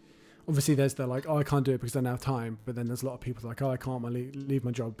obviously there's the like, oh, I can't do it because I don't have time, but then there's a lot of people like, oh, I can't leave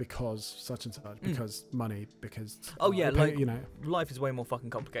my job because such and such, because money, because life is way more fucking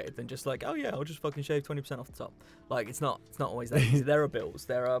complicated than just like, oh yeah, I'll just fucking shave 20% off the top. Like, it's not always that easy. There are bills,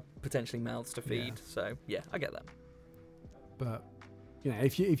 there are potentially mouths to feed. Yeah. So yeah, I get that. But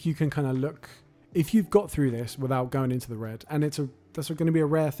if you can kind of look, if you've got through this without going into the red, and that's going to be a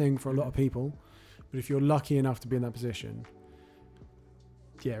rare thing for a lot of people, but if you're lucky enough to be in that position,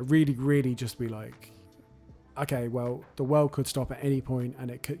 yeah, really, really just be like, okay, well, the world could stop at any point, and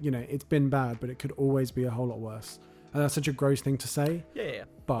it could, it's been bad, but it could always be a whole lot worse. And that's such a gross thing to say. Yeah.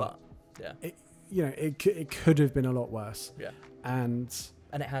 But yeah, it could have been a lot worse. Yeah. And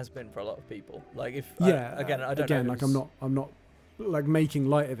it has been for a lot of people. Like, if I don't again, know. like, I'm not like making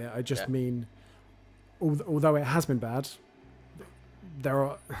light of it. I just mean, although it has been bad, there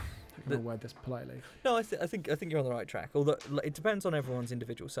are. I'm gonna word this politely. No, I think you're on the right track. Although it depends on everyone's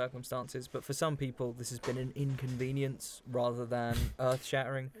individual circumstances, but for some people, this has been an inconvenience rather than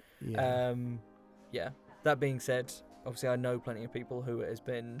earth-shattering. Yeah. Yeah. That being said, obviously I know plenty of people who it has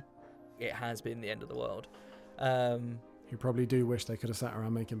been the end of the world. Who probably do wish they could have sat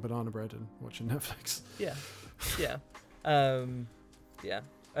around making banana bread and watching Netflix. Yeah. Yeah. Yeah.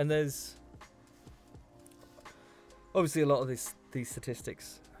 And there's obviously a lot of these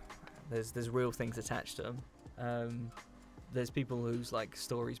statistics. There's real things attached to them. There's people whose like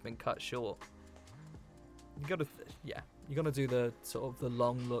story's been cut short. You gotta do the sort of the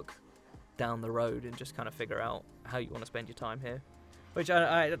long look down the road and just kind of figure out how you want to spend your time here. Which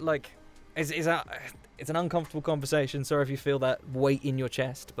I like. It's an uncomfortable conversation. Sorry if you feel that weight in your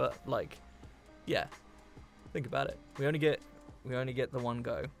chest, but like, yeah, think about it. We only get the one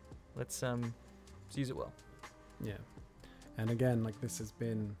go. Let's use it well. Yeah. And again, like this has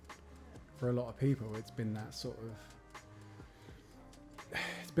been, for a lot of people, it's been that sort of,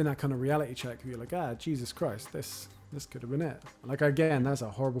 it's been that kind of reality check where you're like, Jesus Christ, this could have been it. Like, again, that's a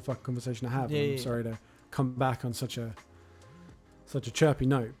horrible fucking conversation to have. I'm sorry to come back on such a chirpy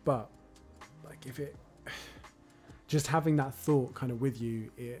note, but like if it, just having that thought kind of with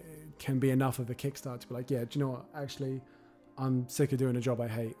you, it can be enough of a kickstart to be like, yeah, do you know what? Actually, I'm sick of doing a job I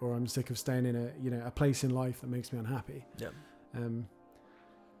hate, or I'm sick of staying in a place in life that makes me unhappy. Yeah. And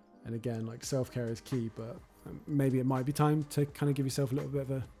again, like self-care is key, but maybe it might be time to kind of give yourself a little bit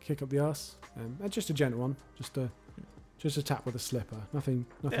of a kick up the arse. And just a gentle one, just a tap with a slipper. Nothing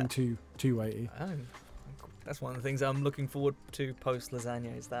too weighty. That's one of the things I'm looking forward to post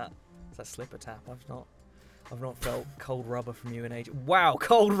lasagna is that slipper tap. I've not felt cold rubber from you in ages. Wow,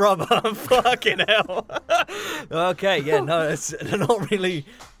 cold rubber! Fucking hell. Okay, yeah, no, it's not really,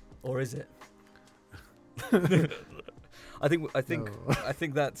 or is it? I think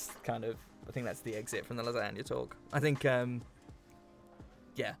that's the exit from the lasagna talk. I think, yeah,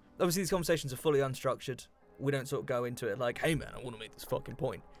 obviously these conversations are fully unstructured. We don't sort of go into it like, hey man, I want to make this fucking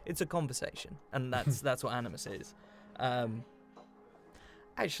point. It's a conversation, and that's what Animus is.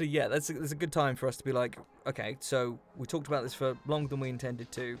 Actually, yeah, that's a good time for us to be like, okay, so we talked about this for longer than we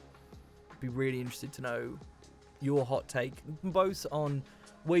intended to. Be really interested to know your hot take, both on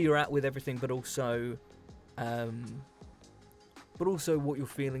where you're at with everything, but also what your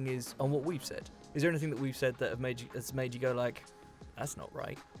feeling is on what we've said. Is there anything that we've said that has made you go like, that's not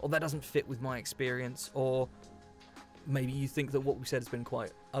right, or that doesn't fit with my experience, or maybe you think that what we said has been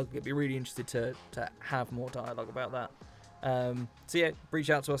quite ugly? I'd be really interested to have more dialogue about that. So yeah, reach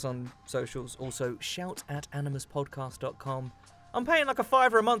out to us on socials. Also, shout@animuspodcast.com. I'm paying like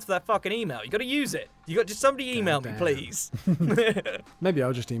 $5 a month for that fucking email. You got to use it. Just somebody email me, please. Maybe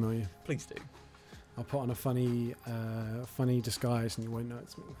I'll just email you. Please do. I'll put on a funny disguise and you won't know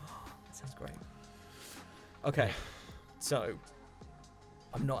it's me. That sounds great. Okay, so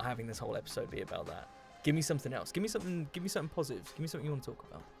I'm not having this whole episode be about that. Give me something else. Give me something positive. Give me something you want to talk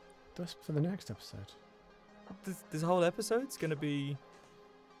about. That's for the next episode. This whole episode's gonna be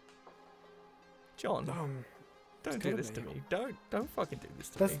John. Don't do this to me. Don't fucking do this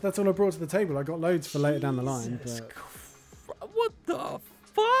to me. That's all I brought to the table. I got loads for later down the line. What the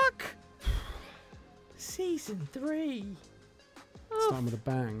fuck? Season 3. Starting with a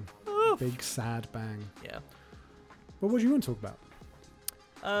bang. Big sad bang. Yeah. Well, what do you want to talk about?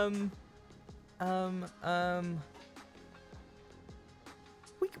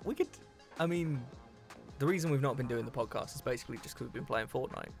 We could. I mean, the reason we've not been doing the podcast is basically just because we've been playing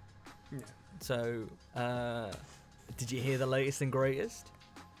Fortnite. Yeah. So, did you hear the latest and greatest?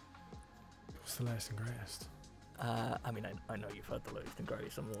 What's the latest and greatest? I mean, I know you've heard the latest and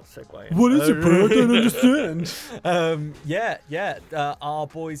greatest. I'm not segueing. What is it, bro? I don't understand. Yeah. Our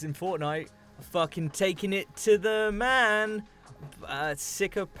boys in Fortnite are fucking taking it to the man.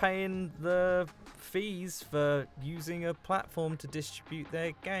 Sick of paying the fees for using a platform to distribute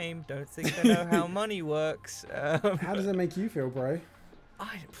their game. Don't think they know how money works. How does that make you feel, bro?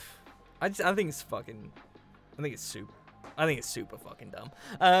 I think it's fucking. I think it's super fucking dumb.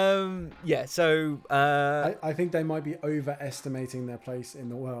 Yeah. So. I think they might be overestimating their place in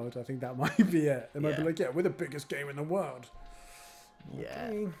the world. I think that might be it. They might be like, yeah, we're the biggest game in the world. Yeah.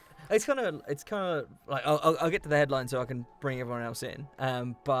 Okay. It's kind of like I'll get to the headline so I can bring everyone else in.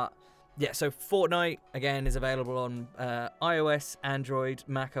 But yeah, so Fortnite again is available on iOS, Android,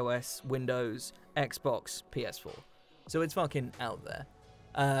 macOS, Windows, Xbox, PS4. So it's fucking out there.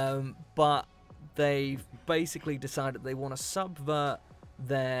 But they've basically decided they want to subvert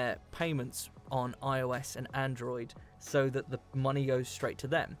their payments on iOS and Android so that the money goes straight to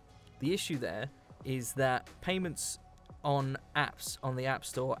them. The issue there is that payments on apps on the App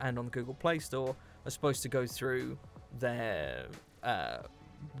Store and on the Google Play Store are supposed to go through their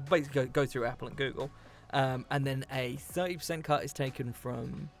basically go through Apple and Google, and then a 30% cut is taken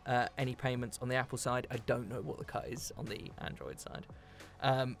from any payments on the Apple side. I don't know what the cut is on the Android side.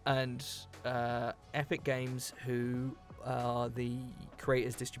 And Epic Games, who are the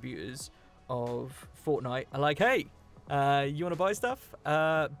creators, distributors of Fortnite, are like, hey, you want to buy stuff?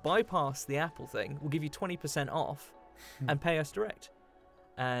 Bypass the Apple thing. We'll give you 20% off and pay us direct.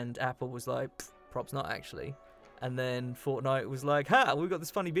 And Apple was like, props not actually. And then Fortnite was like, we've got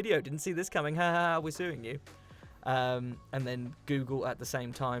this funny video. Didn't see this coming. Ha, we're suing you. And then Google at the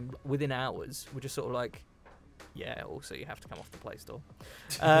same time, within hours, were just sort of like, yeah, also you have to come off the Play Store.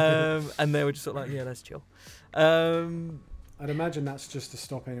 And they were just sort of like, yeah, let's chill. I'd imagine that's just to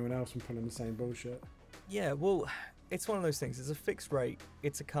stop anyone else from pulling the same bullshit. Yeah, well, it's one of those things. It's a fixed rate.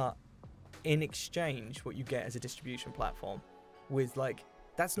 It's a cut. In exchange, what you get is a distribution platform with, like,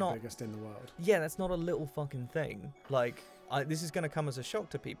 that's The not... biggest in the world. Yeah, that's not a little fucking thing. Like, this is going to come as a shock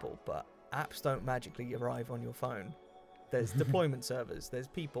to people, but apps don't magically arrive on your phone. There's deployment servers, there's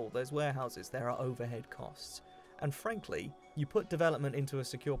people, there's warehouses, there are overhead costs. And frankly, you put development into a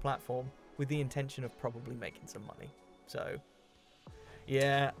secure platform with the intention of probably making some money. So,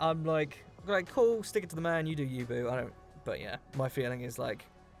 yeah, I'm like cool, stick it to the man, you do you, boo. I don't, but yeah, my feeling is like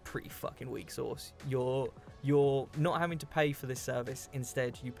pretty fucking weak sauce. You're not having to pay for this service.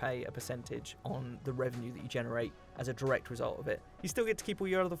 Instead, you pay a percentage on the revenue that you generate as a direct result of it. You still get to keep all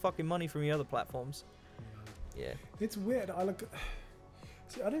your other fucking money from your other platforms. Yeah. It's weird.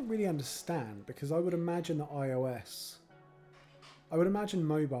 See, I don't really understand, because I would imagine that I would imagine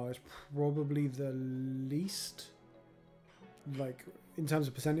mobile is probably the least, like, in terms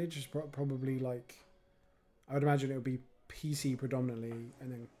of percentage, is probably like, I would imagine it would be PC predominantly, and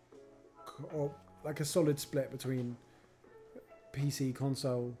then, or like a solid split between PC,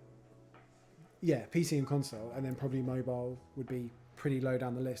 console. Yeah, PC and console, and then probably mobile would be pretty low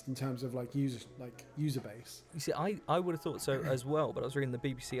down the list in terms of like user base. You see, I would have thought so as well, but I was reading the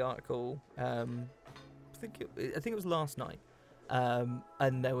BBC article. I think it was last night,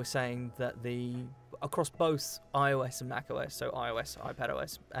 and they were saying that across both iOS and macOS, so iOS,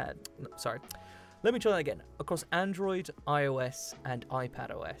 iPadOS. Sorry, let me try that again. Across Android, iOS, and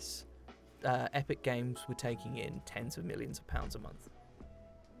iPadOS, Epic Games were taking in tens of millions of pounds a month,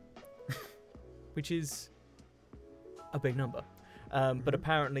 which is a big number. But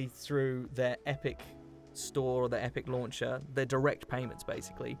apparently through their Epic Store or their Epic Launcher, their direct payments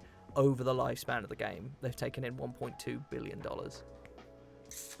basically, over the lifespan of the game, they've taken in $1.2 billion. Oh,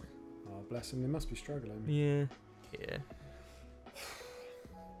 bless them. They must be struggling. Yeah.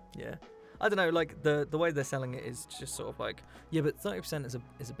 I don't know, like the way they're selling it is just sort of like, yeah, but 30%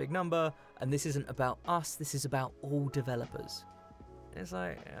 is a big number, and this isn't about us, this is about all developers. And it's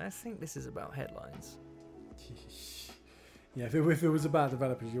like, I think this is about headlines. Yeah, if it was about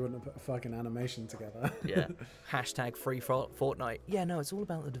developers, you wouldn't have put a fucking animation together. Yeah. Hashtag free Fortnite. Yeah, no, it's all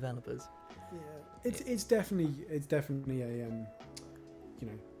about the developers. Yeah, it's definitely a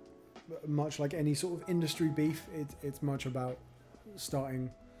much like any sort of industry beef. It's much about starting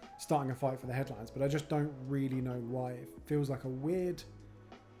a fight for the headlines. But I just don't really know why. It feels like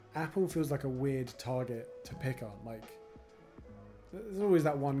Apple feels like a weird target to pick on. Like, there's always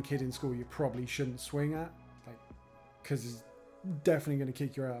that one kid in school you probably shouldn't swing at, like, because he's definitely going to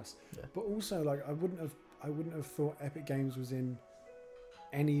kick your ass. Yeah. But also, like, I wouldn't have thought Epic Games was in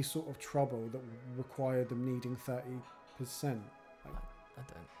any sort of trouble that required them needing 30%.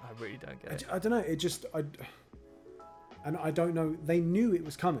 I really don't get it. I don't know. And I don't know. They knew it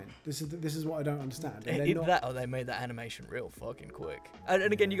was coming. This is what I don't understand. That or they made that animation real fucking quick. And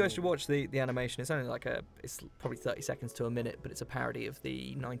again, you guys should watch the animation. It's only like it's probably 30 seconds to a minute, but it's a parody of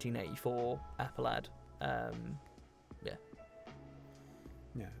the 1984 Apple ad.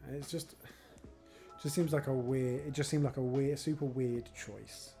 Yeah, and it just seems like a weird. It just seemed like a super weird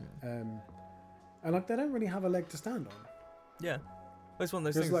choice. And like they don't really have a leg to stand on. Yeah, it's one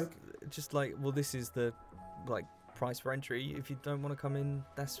of those things. Just like, well, this is the price for entry. If you don't want to come in,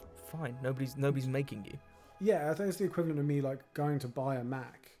 that's fine. Nobody's making you. Yeah, I think it's the equivalent of me like going to buy a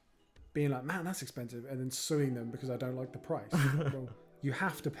Mac, being like, man, that's expensive, and then suing them because I don't like the price. Well, you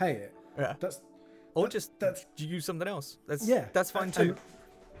have to pay it. Yeah. That's use something else. That's fine too.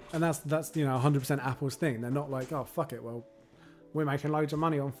 And that's 100% Apple's thing. They're not like, oh fuck it, well, we're making loads of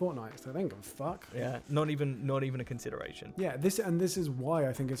money on Fortnite, so they don't give a fuck. Yeah, not even a consideration. Yeah, this is why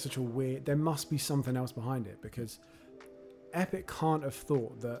I think it's such a weird. There must be something else behind it, because Epic can't have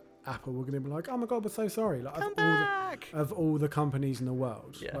thought that Apple were going to be like, oh my god, we're so sorry. Like, of all the companies in the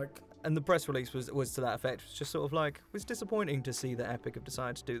world. Yeah. Like, and the press release was to that effect. It's just sort of like, it's disappointing to see that Epic have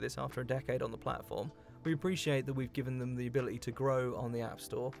decided to do this after a decade on the platform. We appreciate that we've given them the ability to grow on the App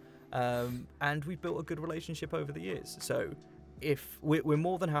Store, and we've built a good relationship over the years. So if we're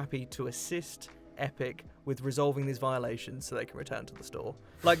more than happy to assist Epic with resolving these violations so they can return to the store.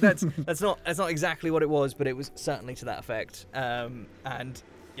 Like that's not exactly what it was, but it was certainly to that effect. And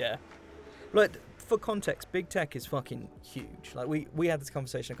yeah, like for context, big tech is fucking huge. Like we had this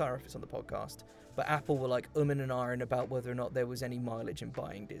conversation. I can't remember if it's on the podcast, but Apple were like and ahhing about whether or not there was any mileage in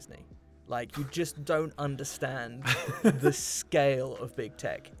buying Disney. Like, you just don't understand the scale of big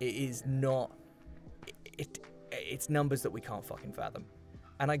tech. It is not. it's numbers that we can't fucking fathom.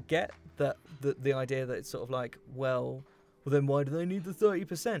 And I get that the idea that it's sort of like, well, then why do they need the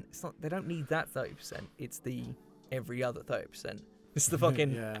 30%? It's not. They don't need that 30%. It's the every other 30%. It's the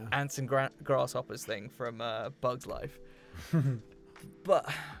fucking ants and grasshoppers thing from Bug's Life.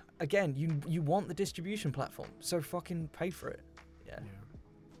 But again, you want the distribution platform, so fucking pay for it. Yeah.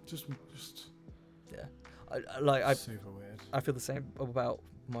 Just yeah. I super weird. I feel the same about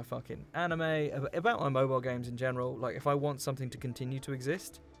my fucking anime, about my mobile games in general. Like, if I want something to continue to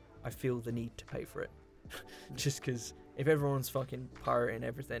exist, I feel the need to pay for it. Just because if everyone's fucking pirating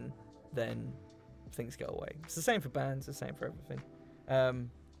everything, then things go away. It's the same for bands, the same for everything.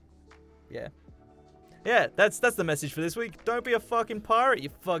 Yeah, that's the message for this week. Don't be a fucking pirate, you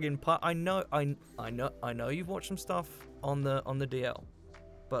fucking I know you've watched some stuff on the DL.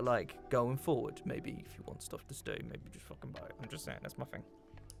 But like, going forward, maybe if you want stuff to stay, maybe just fucking buy it. I'm just saying, that's my thing.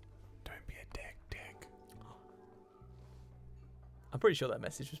 Don't be a dick. I'm pretty sure that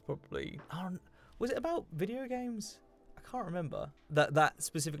message was probably... was it about video games? I can't remember. That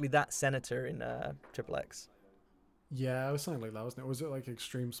specifically, that senator in Triple X. Yeah, it was something like that, wasn't it? Was it like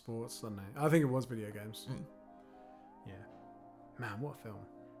Extreme Sports? I don't know. I think it was video games. Yeah. Man, what a film.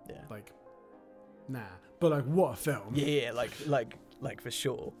 Yeah. Like, nah. But like, what a film. Yeah, like for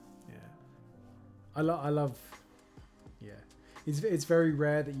sure. Yeah. I love... Yeah. It's very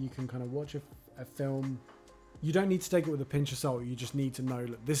rare that you can kind of watch a film. You don't need to take it with a pinch of salt. You just need to know,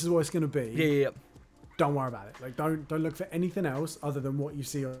 look, this is what it's going to be. Yeah. Don't worry about it. Like, don't look for anything else other than what you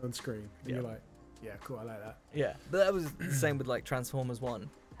see on screen. And you're like, yeah, cool, I like that. Yeah, but that was the same with like Transformers 1,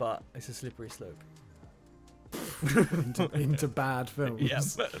 but it's a slippery slope. into bad films. Yeah.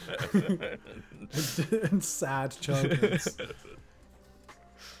 And sad childhoods.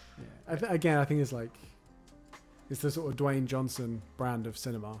 Yeah. I think it's like, it's the sort of Dwayne Johnson brand of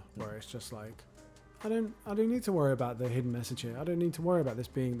cinema where it's just like, I don't need to worry about the hidden message here. I don't need to worry about this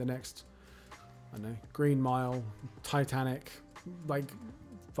being the next, I don't know, Green Mile, Titanic, like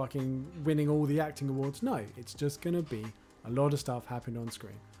fucking winning all the acting awards. No, it's just gonna be a lot of stuff happening on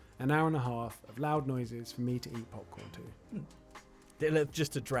screen. An hour and a half of loud noises for me to eat popcorn to.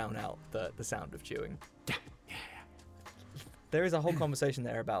 Just to drown out the sound of chewing. Yeah. There is a whole conversation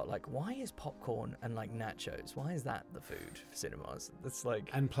there about like, why is popcorn and like nachos? Why is that the food for cinemas? That's like,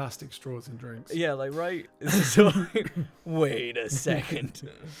 and plastic straws in drinks. Yeah, like, right. It's just like, wait a second.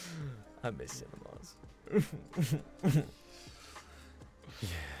 I miss cinemas.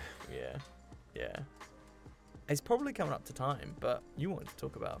 Yeah. It's probably coming up to time, but you wanted to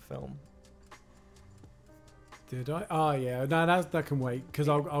talk about a film. Did I? Oh yeah, no, that can wait because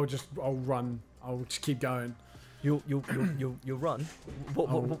I'll run. I'll just keep going. You'll run. What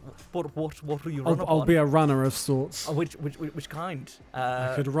will you run? I'll be a runner of sorts. Oh, which kind?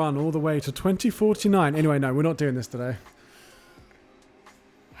 I could run all the way to 2049. Anyway, no, we're not doing this today.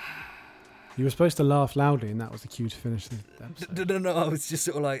 You were supposed to laugh loudly, and that was the cue to finish the episode. No, I was just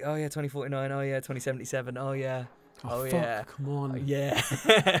sort of like, oh yeah, 2049. Oh yeah, 2077. Oh yeah. Oh fuck, yeah. Come on. Yeah.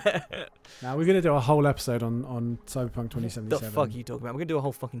 Now we're gonna do a whole episode on Cyberpunk 2077. The fuck are you talking about? We're gonna do a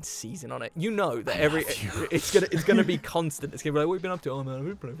whole fucking season on it. You know that it's gonna be constant. It's gonna be like, what have you been up to? Oh man,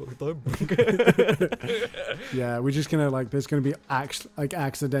 we've been playing fucking Cyberpunk. Yeah, we're just gonna like, there's gonna be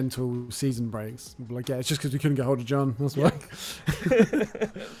accidental season breaks. Like, yeah, it's just because we couldn't get hold of John. That's why.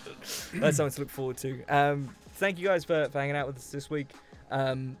 That's something to look forward to. Thank you guys for hanging out with us this week.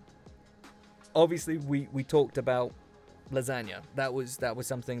 Obviously, we talked about lasagna. That was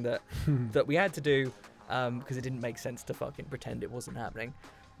something that that we had to do because it didn't make sense to fucking pretend it wasn't happening.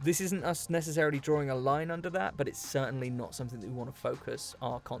 This isn't us necessarily drawing a line under that, but it's certainly not something that we want to focus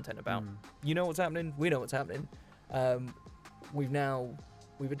our content about. You know what's happening. We know what's happening.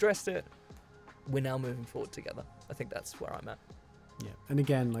 We've addressed it. We're now moving forward together. I think that's where I'm at. Yeah, and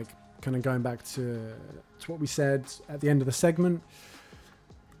again, like, kind of going back to what we said at the end of the segment.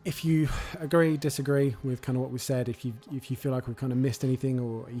 If you agree, disagree with kind of what we said, if you feel like we've kind of missed anything,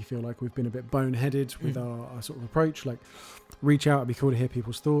 or you feel like we've been a bit boneheaded with our sort of approach, like, reach out. It'd be cool to hear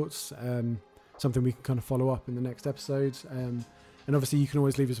people's thoughts. Something we can kind of follow up in the next episode. And obviously, you can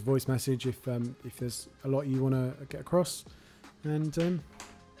always leave us a voice message if there's a lot you want to get across. And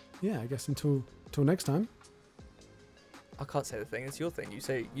yeah, I guess until next time. I can't say the thing. It's your thing. You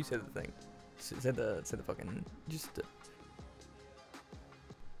say the thing. Say the fucking.